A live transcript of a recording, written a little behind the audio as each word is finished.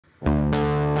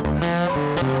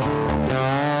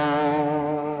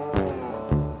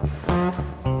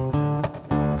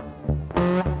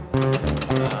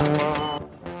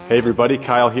Hey everybody,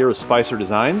 Kyle here with Spicer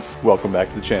Designs. Welcome back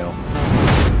to the channel.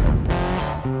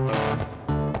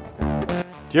 Do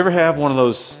you ever have one of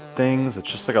those things that's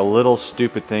just like a little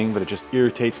stupid thing, but it just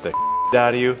irritates the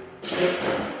out of you?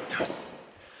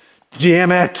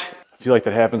 Damn it! I feel like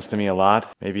that happens to me a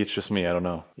lot. Maybe it's just me, I don't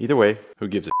know. Either way, who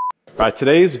gives a Alright,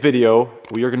 today's video,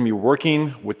 we are going to be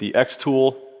working with the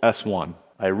XTool S1.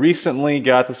 I recently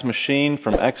got this machine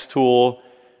from XTool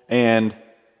and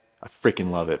I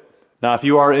freaking love it. Now, if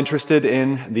you are interested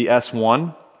in the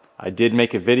S1, I did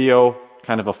make a video,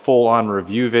 kind of a full-on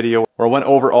review video, where I went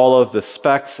over all of the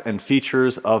specs and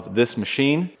features of this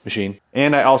machine.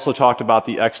 And I also talked about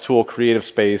the XTool Creative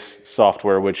Space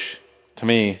software, which to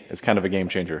me is kind of a game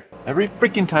changer. Every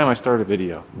freaking time I start a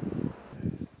video.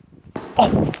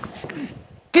 Oh,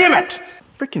 damn it!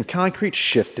 Freaking concrete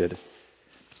shifted.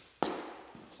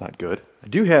 It's not good. I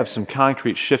do have some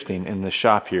concrete shifting in the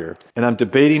shop here, and I'm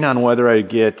debating on whether I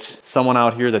get someone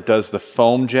out here that does the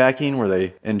foam jacking, where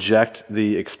they inject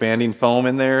the expanding foam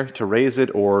in there to raise it,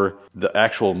 or the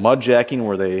actual mud jacking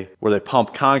where they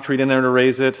pump concrete in there to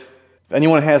raise it. If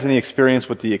anyone has any experience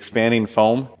with the expanding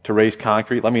foam to raise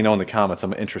concrete, let me know in the comments.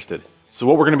 I'm interested. So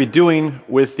what we're going to be doing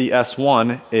with the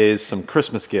S1 is some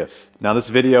Christmas gifts. Now this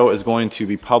video is going to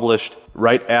be published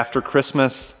right after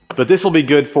Christmas, but this will be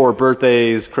good for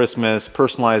birthdays, Christmas,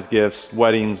 personalized gifts,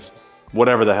 weddings,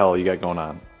 whatever the hell you got going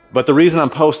on. But the reason I'm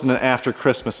posting it after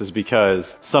Christmas is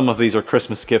because some of these are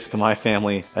Christmas gifts to my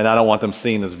family, and I don't want them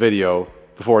seeing this video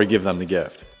before I give them the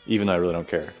gift, even though I really don't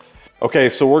care. Okay,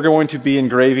 so we're going to be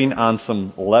engraving on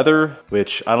some leather,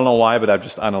 which I don't know why, but I'm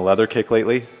just on a leather kick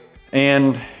lately.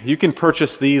 And you can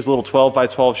purchase these little 12 by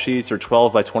 12 sheets or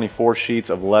 12 by 24 sheets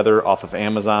of leather off of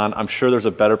Amazon. I'm sure there's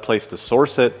a better place to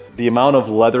source it. The amount of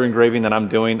leather engraving that I'm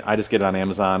doing, I just get it on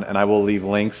Amazon, and I will leave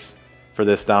links for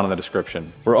this down in the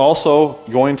description. We're also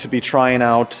going to be trying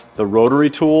out the rotary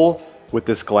tool with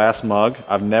this glass mug.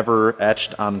 I've never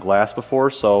etched on glass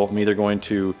before, so I'm either going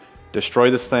to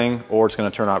destroy this thing or it's going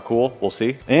to turn out cool. We'll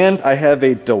see. And I have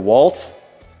a DeWalt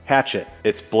hatchet.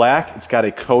 It's black, it's got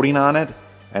a coating on it,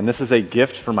 and this is a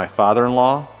gift for my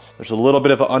father-in-law. There's a little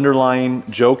bit of an underlying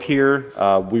joke here.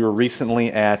 We were recently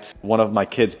at one of my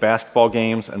kids' basketball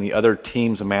games, and the other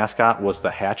team's mascot was the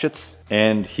Hatchets,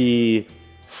 and he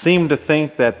seemed to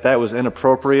think that that was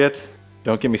inappropriate.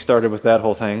 Don't get me started with that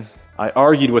whole thing. I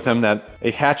argued with him that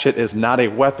a hatchet is not a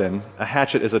weapon. A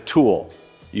hatchet is a tool.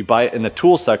 You buy it in the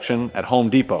tool section at Home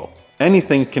Depot.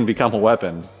 Anything can become a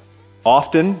weapon.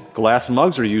 Often, glass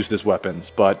mugs are used as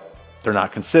weapons, but they're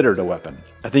not considered a weapon.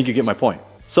 I think you get my point.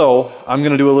 So I'm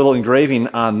gonna do a little engraving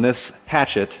on this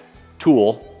hatchet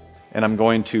tool, and I'm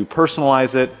going to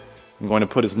personalize it. I'm going to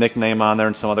put his nickname on there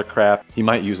and some other crap. He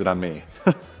might use it on me.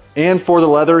 And for the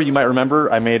leather, you might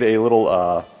remember I made a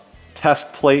little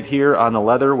test plate here on the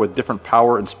leather with different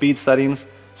power and speed settings.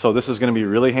 So this is gonna be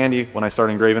really handy when I start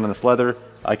engraving on this leather.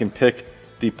 I can pick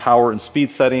the power and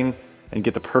speed setting and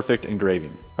get the perfect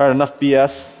engraving. All right, enough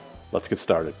BS. Let's get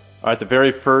started. All right, the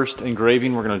very first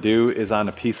engraving we're gonna do is on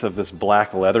a piece of this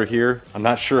black leather here. I'm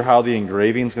not sure how the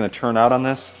engraving is gonna turn out on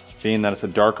this, being that it's a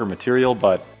darker material,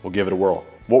 but we'll give it a whirl.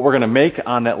 What we're gonna make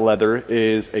on that leather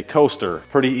is a coaster.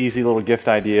 Pretty easy little gift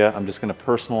idea. I'm just gonna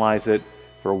personalize it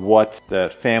for what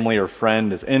the family or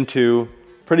friend is into.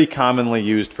 Pretty commonly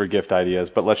used for gift ideas,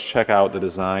 but let's check out the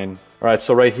design. All right,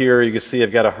 so right here you can see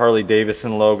I've got a Harley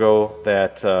Davidson logo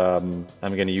that I'm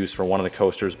going to use for one of the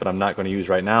coasters, but I'm not going to use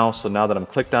right now. So now that I'm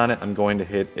clicked on it, I'm going to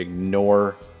hit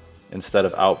ignore instead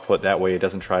of output. That way it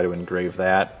doesn't try to engrave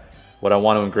that. What I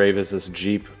want to engrave is this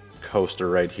Jeep coaster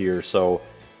right here. So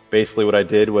basically what I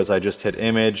did was I just hit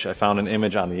image. I found an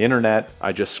image on the internet.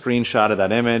 I just screenshotted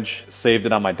that image, saved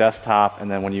it on my desktop, and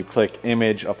then when you click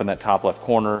image up in that top left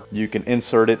corner, you can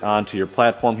insert it onto your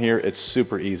platform here. It's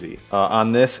super easy.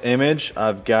 On this image,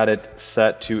 I've got it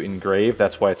set to engrave.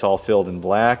 That's why it's all filled in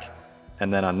black.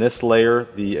 And then on this layer,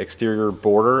 the exterior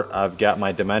border, I've got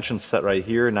my dimensions set right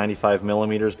here, 95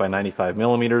 millimeters by 95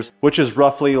 millimeters, which is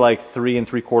roughly like 3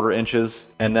 3/4 inches.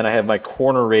 And then I have my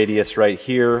corner radius right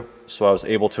here, so I was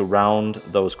able to round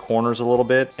those corners a little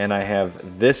bit. And I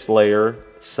have this layer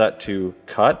set to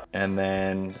cut, and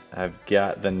then I've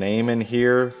got the name in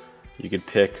here. You could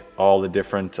pick all the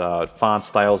different font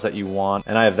styles that you want,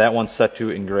 and I have that one set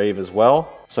to engrave as well.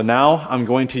 So now I'm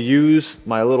going to use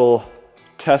my little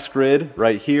test grid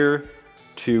right here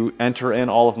to enter in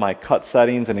all of my cut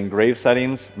settings and engrave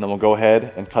settings, and then we'll go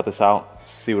ahead and cut this out,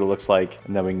 see what it looks like,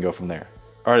 and then we can go from there.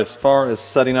 All right, as far as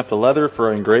setting up the leather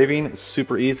for engraving, it's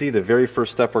super easy. The very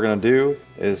first step we're gonna do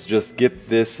is just get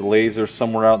this laser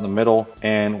somewhere out in the middle,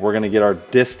 and we're gonna get our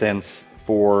distance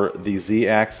for the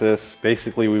Z-axis.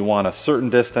 Basically, we want a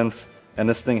certain distance And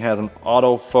this thing has an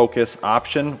autofocus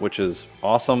option, which is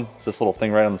awesome. It's this little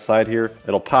thing right on the side here.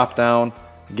 It'll pop down,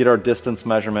 get our distance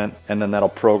measurement, and then that'll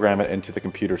program it into the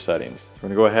computer settings. We're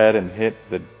gonna go ahead and hit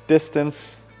the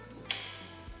distance.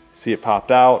 See it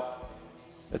popped out.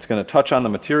 It's gonna touch on the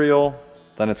material,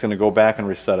 then it's gonna go back and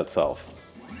reset itself.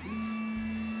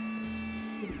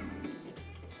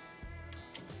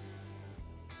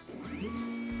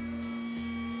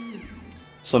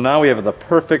 So now we have the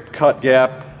perfect cut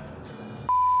gap.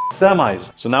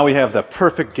 Semis. So now we have the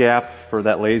perfect gap for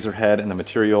that laser head and the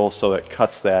material, so it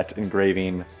cuts that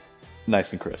engraving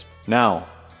nice and crisp. Now,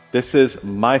 this is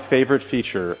my favorite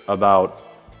feature about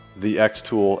the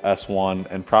XTool S1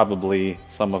 and probably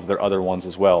some of their other ones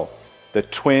as well. The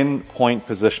twin point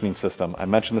positioning system. I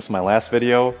mentioned this in my last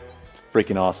video. It's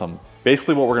freaking awesome.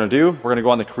 Basically what we're gonna do, we're gonna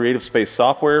go on the Creative Space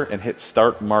software and hit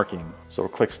Start Marking. So we'll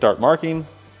click Start Marking.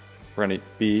 We're gonna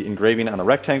be engraving on a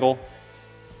rectangle,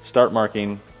 start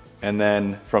marking, and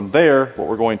then from there, what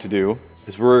we're going to do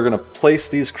is we're gonna place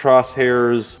these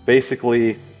crosshairs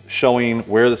basically showing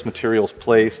where this material is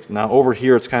placed. Now over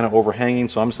here, it's kind of overhanging,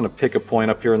 so I'm just gonna pick a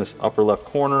point up here in this upper left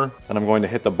corner, and I'm going to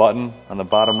hit the button on the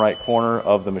bottom right corner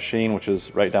of the machine, which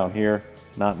is right down here,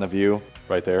 not in the view,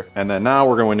 right there. And then now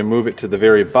we're going to move it to the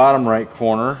very bottom right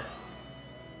corner,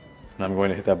 and I'm going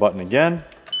to hit that button again.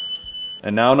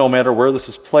 And now no matter where this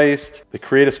is placed, the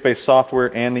Creative Space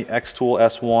software and the XTool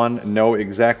S1 know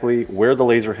exactly where the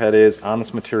laser head is on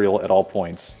this material at all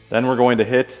points. Then we're going to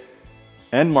hit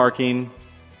End Marking,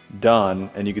 Done,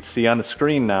 and you can see on the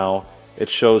screen now, it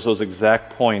shows those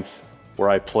exact points where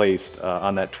I placed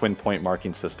on that twin point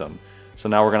marking system. So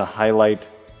now we're gonna highlight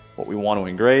what we want to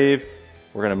engrave.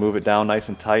 We're gonna move it down nice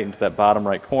and tight into that bottom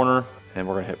right corner, and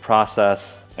we're gonna hit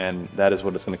Process, and that is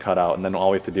what it's going to cut out. And then all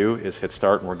we have to do is hit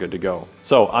start and we're good to go.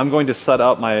 So I'm going to set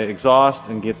up my exhaust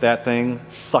and get that thing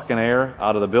sucking air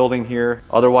out of the building here.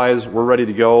 Otherwise, we're ready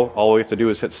to go. All we have to do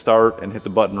is hit start and hit the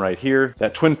button right here.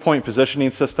 That twin point positioning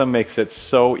system makes it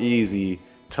so easy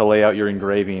to lay out your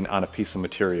engraving on a piece of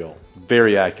material.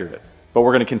 Very accurate. But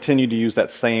we're going to continue to use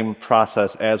that same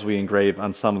process as we engrave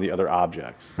on some of the other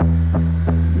objects.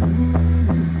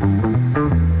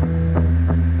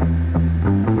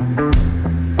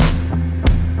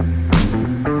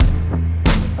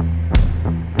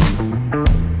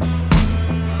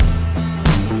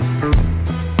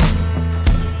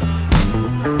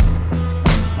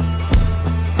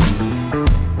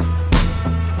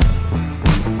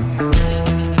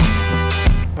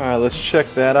 Let's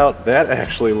check that out. That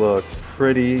actually looks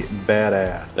pretty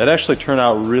badass. That actually turned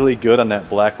out really good on that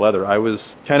black leather. I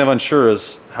was kind of unsure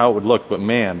as how it would look, but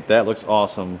man, that looks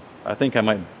awesome. I think I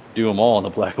might do them all on the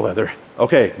black leather.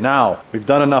 Okay, now we've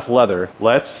done enough leather.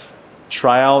 Let's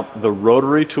try out the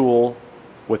rotary tool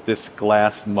with this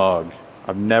glass mug.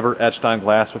 I've never etched on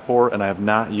glass before, and I have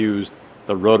not used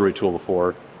the rotary tool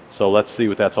before. So let's see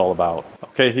what that's all about.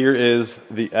 Okay, here is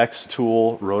the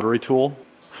XTool rotary tool.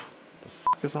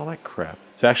 Is all that crap.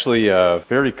 It's actually a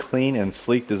very clean and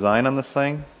sleek design on this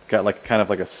thing. It's got like kind of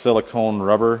like a silicone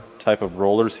rubber type of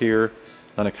rollers here.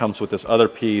 Then it comes with this other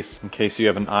piece in case you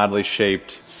have an oddly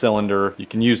shaped cylinder. You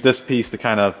can use this piece to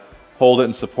kind of hold it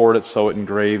and support it so it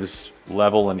engraves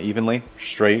level and evenly,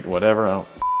 straight, whatever, I don't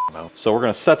know. So we're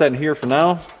gonna set that in here for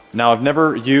now. Now I've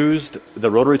never used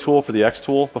the rotary tool for the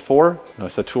XTool before. I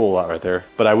said tool a lot right there.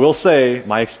 But I will say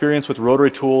my experience with rotary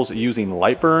tools using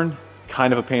Lightburn,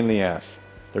 kind of a pain in the ass.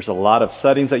 There's a lot of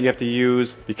settings that you have to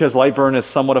use. Because Lightburn is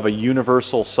somewhat of a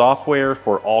universal software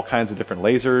for all kinds of different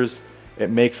lasers, it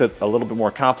makes it a little bit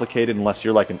more complicated unless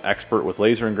you're like an expert with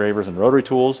laser engravers and rotary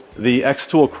tools. The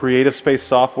XTool Creative Space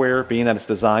software, being that it's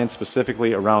designed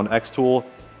specifically around XTool,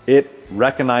 it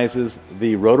recognizes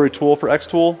the rotary tool for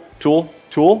XTool,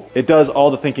 it does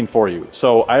all the thinking for you.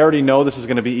 So I already know this is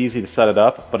gonna be easy to set it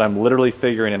up, but I'm literally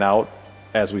figuring it out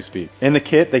as we speak. In the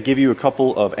kit, they give you a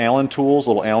couple of Allen tools,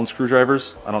 little Allen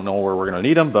screwdrivers. I don't know where we're gonna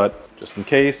need them, but just in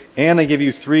case. And they give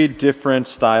you 3 different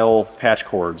style patch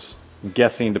cords. I'm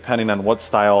guessing depending on what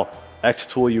style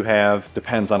XTool you have,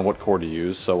 depends on what cord you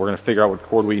use. So we're gonna figure out what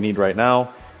cord we need right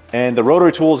now. And the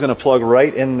rotary tool is gonna plug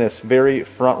right in this very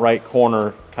front right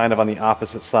corner, kind of on the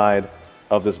opposite side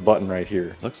of this button right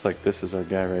here. Looks like this is our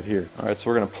guy right here. All right, so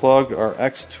we're gonna plug our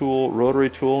XTool rotary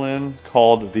tool in. It's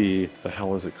called the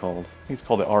hell is it called? I think it's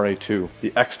called the RA2.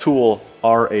 The XTool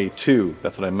RA2,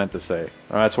 that's what I meant to say.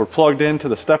 All right, so we're plugged into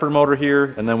the stepper motor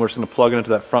here, and then we're just gonna plug it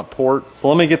into that front port. So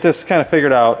let me get this kind of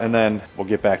figured out, and then we'll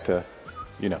get back to,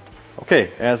 you know.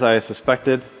 Okay, as I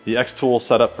suspected, the XTool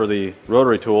setup for the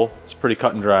rotary tool is pretty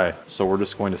cut and dry. So we're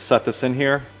just going to set this in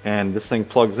here, and this thing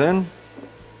plugs in.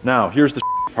 Now, here's the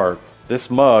part. This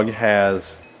mug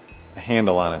has a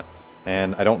handle on it.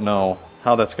 and I don't know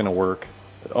how that's going to work.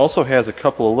 It also has a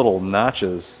couple of little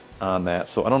notches on that,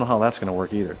 so I don't know how that's going to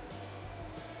work either.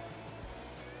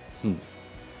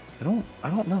 I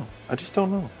don't know. I just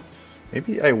don't know.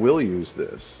 Maybe I will use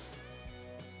this.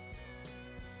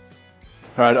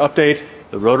 All right, update.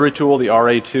 The rotary tool, the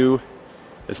RA2,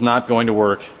 is not going to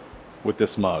work with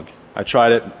this mug. I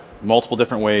tried it multiple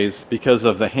different ways because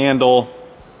of the handle,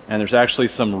 and there's actually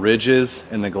some ridges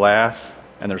in the glass,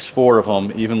 and there's 4 of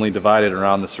them evenly divided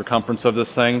around the circumference of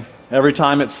this thing. Every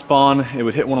time it spun, it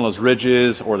would hit one of those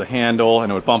ridges or the handle,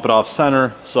 and it would bump it off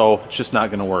center, so it's just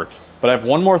not gonna work. But I have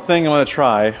one more thing I'm gonna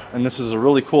try, and this is a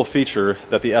really cool feature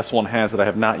that the S1 has that I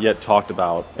have not yet talked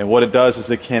about. And what it does is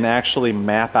it can actually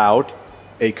map out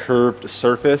a curved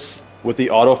surface with the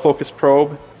autofocus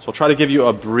probe. So I'll try to give you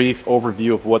a brief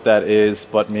overview of what that is,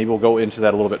 but maybe we'll go into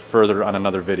that a little bit further on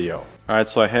another video. All right,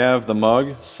 so I have the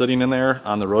mug sitting in there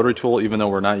on the rotary tool. Even though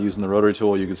we're not using the rotary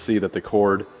tool, you can see that the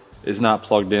cord is not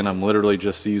plugged in. I'm literally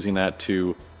just using that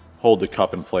to hold the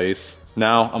cup in place.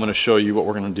 Now I'm gonna show you what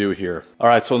we're gonna do here. All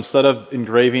right, so instead of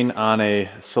engraving on a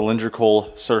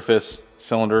cylindrical surface,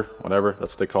 cylinder, whatever,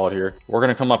 that's what they call it here, we're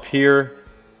gonna come up here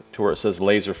to where it says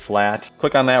laser flat.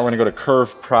 Click on that, we're gonna go to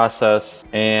curve process,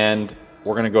 and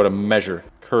we're gonna go to measure,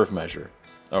 curve measure.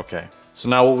 Okay, so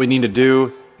now what we need to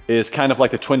do is kind of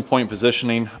like the twin point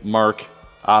positioning, mark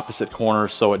opposite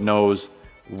corners so it knows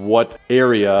what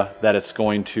area that it's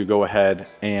going to go ahead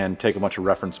and take a bunch of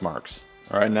reference marks.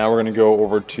 All right, now we're gonna go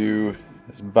over to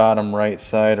this bottom right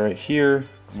side right here,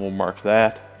 and we'll mark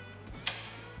that.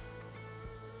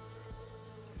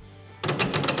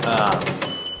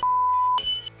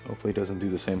 Hopefully it doesn't do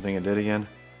the same thing it did again.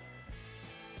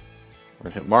 We're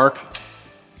gonna hit mark.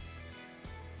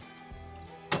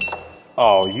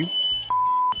 Oh, you.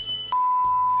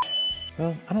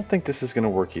 Well, I don't think this is gonna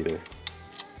work either.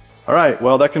 All right,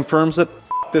 well, that confirms it.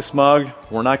 This mug,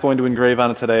 we're not going to engrave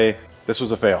on it today. This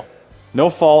was a fail. No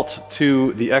fault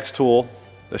to the XTool.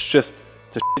 It's just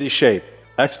a shitty shape.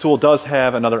 XTool does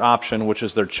have another option, which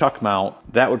is their chuck mount.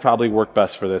 That would probably work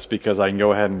best for this because I can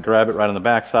go ahead and grab it right on the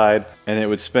backside and it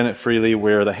would spin it freely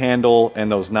where the handle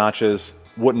and those notches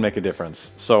wouldn't make a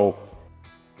difference. So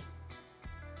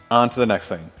on to the next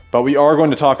thing. But we are going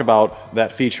to talk about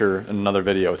that feature in another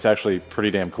video. It's actually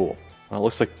pretty damn cool. Well, it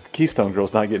looks like Keystone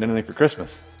Girl's not getting anything for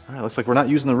Christmas. All right, looks like we're not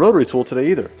using the rotary tool today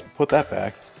either. Put that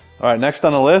back. All right, next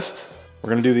on the list, we're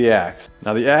gonna do the axe.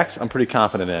 Now the axe, I'm pretty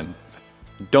confident in.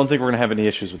 Don't think we're gonna have any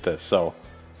issues with this, so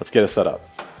let's get it set up.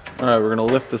 All right, we're gonna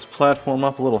lift this platform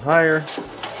up a little higher.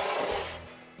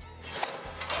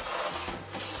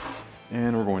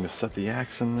 And we're going to set the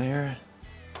axe in there.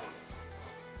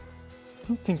 I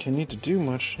don't think I need to do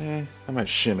much. I might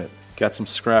shim it. Got some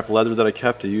scrap leather that I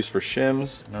kept to use for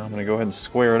shims. Now I'm gonna go ahead and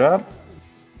square it up.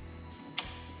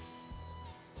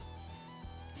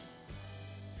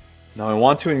 Now I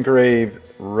want to engrave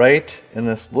right in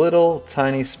this little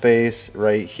tiny space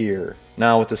right here.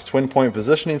 Now with this twin point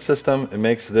positioning system, it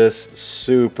makes this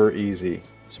super easy.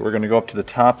 So we're gonna go up to the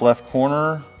top left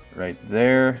corner right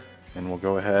there, and we'll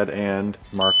go ahead and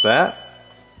mark that.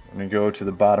 I'm gonna go to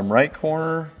the bottom right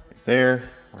corner right there,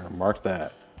 we're gonna mark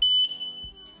that.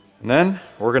 And then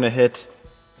we're gonna hit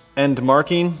end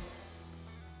marking,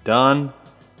 done.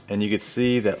 And you can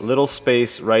see that little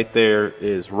space right there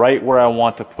is right where I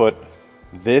want to put.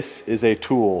 This is a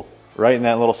tool right in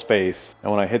that little space.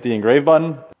 And when I hit the engrave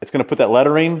button, it's gonna put that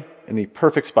lettering in the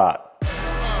perfect spot.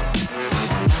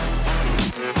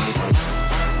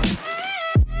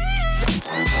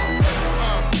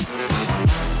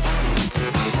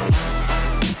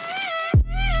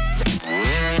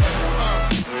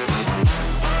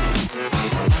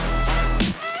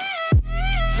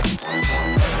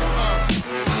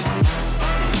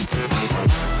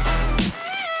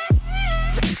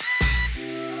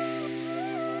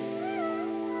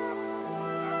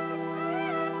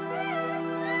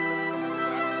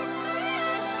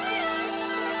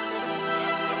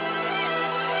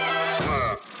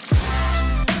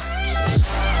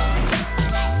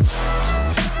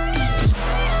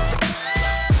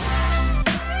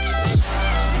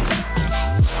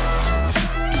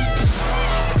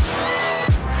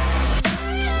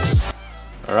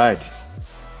 All right,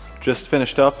 just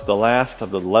finished up the last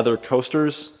of the leather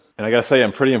coasters. And I gotta say,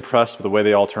 I'm pretty impressed with the way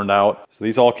they all turned out. So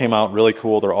these all came out really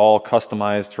cool. They're all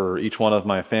customized for each one of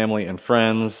my family and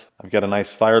friends. I've got a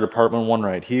nice fire department one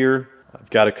right here. I've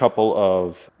got a couple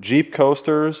of Jeep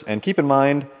coasters. And keep in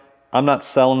mind, I'm not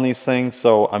selling these things,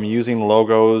 so I'm using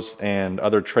logos and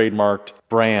other trademarked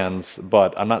brands,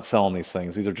 but I'm not selling these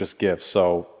things. These are just gifts,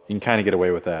 so you can kind of get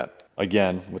away with that.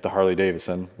 Again, with the Harley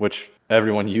Davidson, which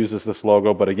everyone uses this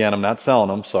logo, but again, I'm not selling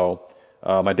them, so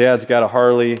My dad's got a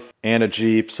Harley and a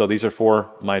Jeep, so these are for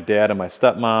my dad and my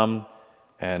stepmom.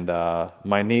 And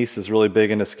my niece is really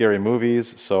big into scary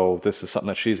movies, so this is something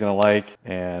that she's gonna like.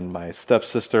 And my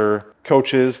stepsister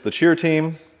coaches the cheer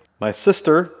team. My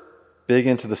sister, big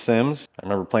into The Sims. I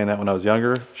remember playing that when I was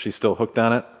younger. She's still hooked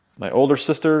on it. My older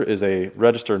sister is a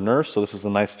registered nurse, so this is a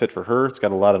nice fit for her. It's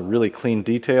got a lot of really clean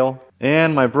detail.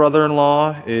 And my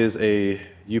brother-in-law is a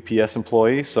UPS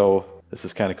employee, so this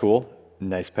is kind of cool.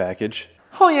 Nice package.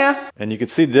 Oh yeah. And you can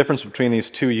see the difference between these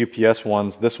two UPS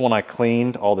ones. This one I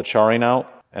cleaned all the charring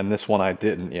out, and this one I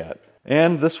didn't yet.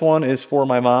 And this one is for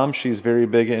my mom. She's very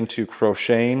big into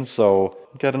crocheting, so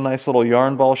got a nice little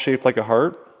yarn ball shaped like a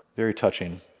heart. Very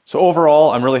touching. So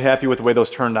overall, I'm really happy with the way those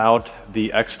turned out. The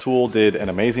XTool did an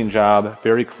amazing job,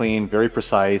 very clean, very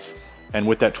precise, and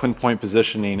with that twin point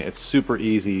positioning, it's super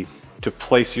easy to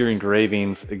place your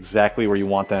engravings exactly where you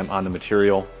want them on the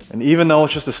material. And even though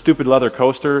it's just a stupid leather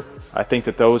coaster, I think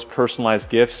that those personalized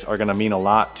gifts are gonna mean a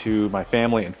lot to my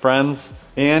family and friends.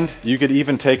 And you could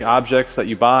even take objects that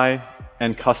you buy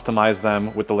and customize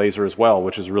them with the laser as well,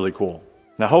 which is really cool.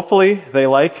 Now hopefully they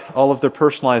like all of their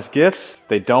personalized gifts. If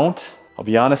they don't, I'll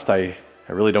be honest, I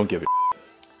really don't give a shit.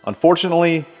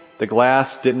 Unfortunately, the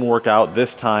glass didn't work out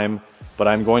this time, but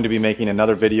I'm going to be making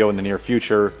another video in the near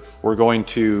future. We're going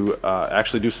to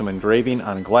actually do some engraving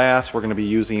on glass. We're going to be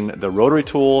using the rotary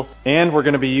tool, and we're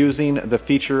going to be using the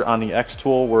feature on the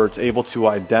XTool where it's able to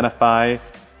identify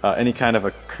any kind of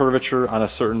a curvature on a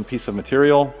certain piece of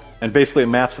material, and basically it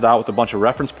maps it out with a bunch of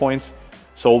reference points.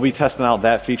 So we'll be testing out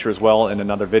that feature as well in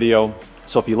another video.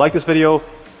 So if you like this video,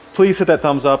 please hit that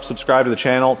thumbs up, subscribe to the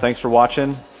channel. Thanks for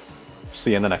watching.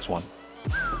 See you in the next one.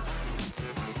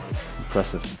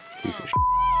 Impressive piece of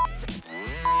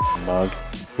shit. Mug.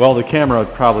 Well, the camera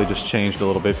probably just changed a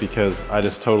little bit because I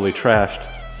just totally trashed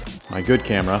my good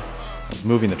camera. I was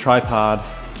moving the tripod,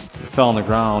 it fell on the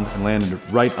ground and landed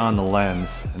right on the lens,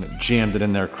 and it jammed it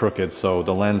in there crooked, so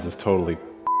the lens is totally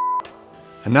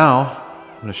And now,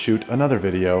 I'm gonna shoot another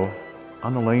video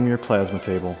on the Lemire plasma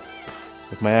table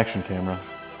with my action camera.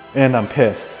 And I'm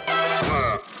pissed.